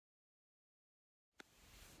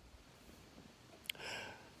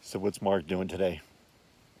So what's Mark doing today?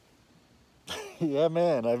 Yeah,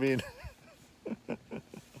 man, I mean,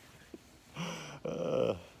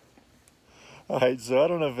 all right, so I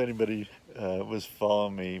don't know if anybody was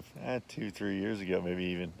following me 2-3 years ago, maybe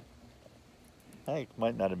even. It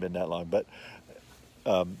might not have been that long, but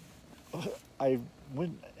I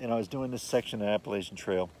went and I was doing this section of the Appalachian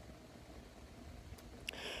Trail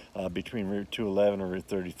between Route 211 and Route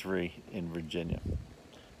 33 in Virginia.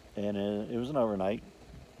 And it was an overnight.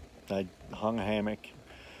 I hung a hammock.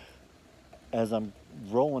 As I'm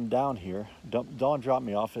rolling down here, Dawn dropped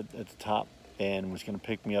me off at the top and was going to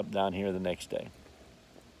pick me up down here the next day.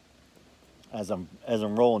 As I'm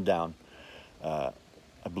rolling down, I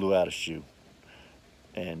blew out a shoe,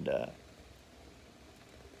 and I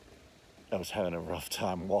was having a rough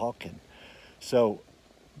time walking. So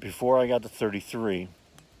before I got to 33,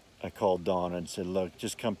 I called Dawn and said, "Look,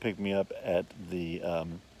 just come pick me up at the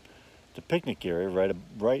picnic area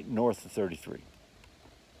right north of 33."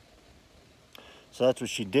 So that's what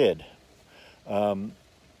she did. You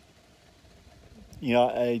know,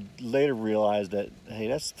 I later realized that, hey,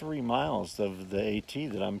 that's 3 miles of the AT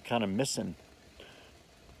that I'm kind of missing.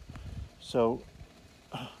 So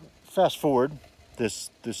fast forward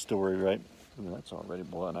this story, right? Ooh, that's already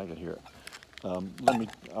boiling. I can hear it. I'll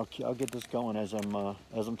get this going as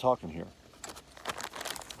I'm talking here.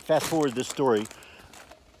 Fast forward this story,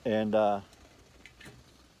 and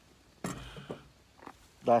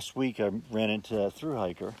last week I ran into a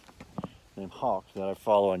thru-hiker named Hawk that I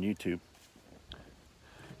follow on YouTube.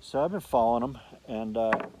 So I've been following him, and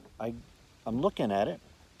I'm looking at it.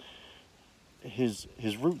 His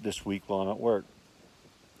route this week while I'm at work.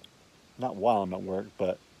 Not while I'm at work,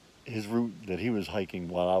 but his route that he was hiking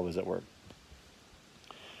while I was at work.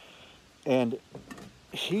 And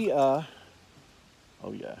he oh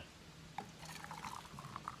yeah.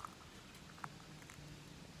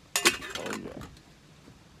 Oh yeah.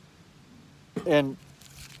 And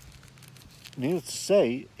needless to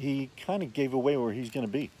say, he kind of gave away where he's going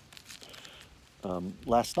to be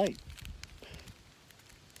last night.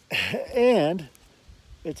 And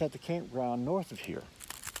it's at the campground north of here.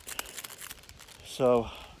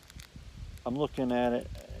 So I'm looking at it,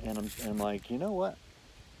 and I'm like, you know what?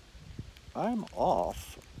 I'm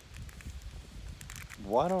off.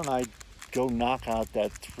 Why don't I go knock out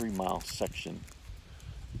that 3-mile section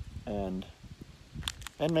and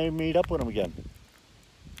maybe meet up with him again?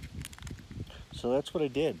 So that's what I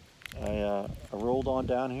did. I rolled on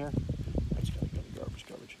down here. That's gotta go to garbage.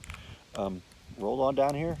 Rolled on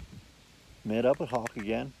down here, met up with Hawk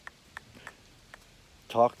again,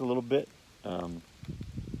 talked a little bit, and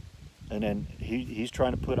then he's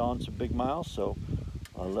trying to put on some big miles, so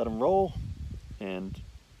I let him roll, and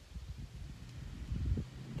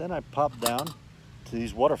then I popped down to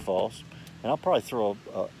these waterfalls, and I'll probably throw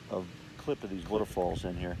a clip of these waterfalls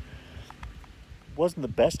in here. Wasn't the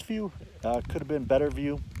best view. Could have been better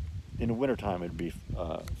view. In the wintertime, it'd be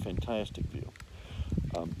a fantastic view.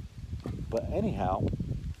 But anyhow,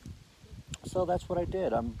 so that's what I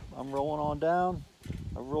did. I'm rolling on down.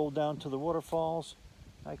 I rolled down to the waterfalls.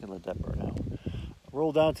 I can let that burn out. I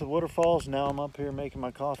rolled down to the waterfalls. Now I'm up here making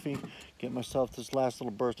my coffee, get myself this last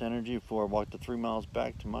little burst of energy before I walk the 3 miles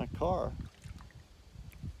back to my car.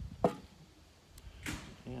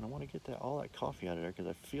 Man, I want to get all that coffee out of there because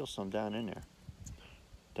I feel some down in there.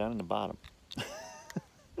 Down in the bottom.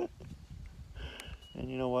 And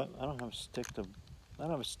you know what? I don't have a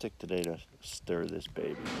stick today to stir this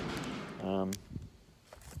baby.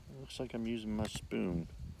 Looks like I'm using my spoon,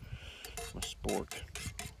 my spork.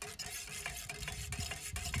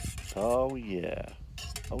 Oh yeah,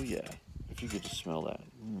 oh yeah. If you could just smell that.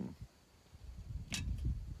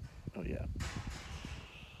 Oh yeah.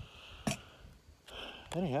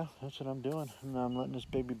 Anyhow, that's what I'm doing. Now I'm letting this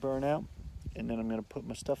baby burn out. And then I'm going to put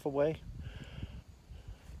my stuff away,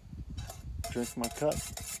 drink my cup.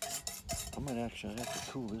 I might actually have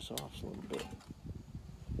to cool this off a little bit.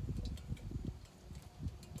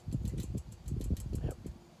 Yep,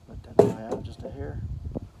 let that dry out just a hair.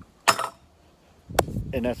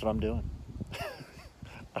 And that's what I'm doing.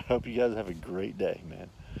 I hope you guys have a great day, man.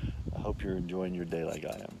 I hope you're enjoying your day like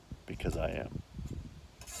I am, because I am.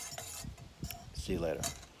 See you later.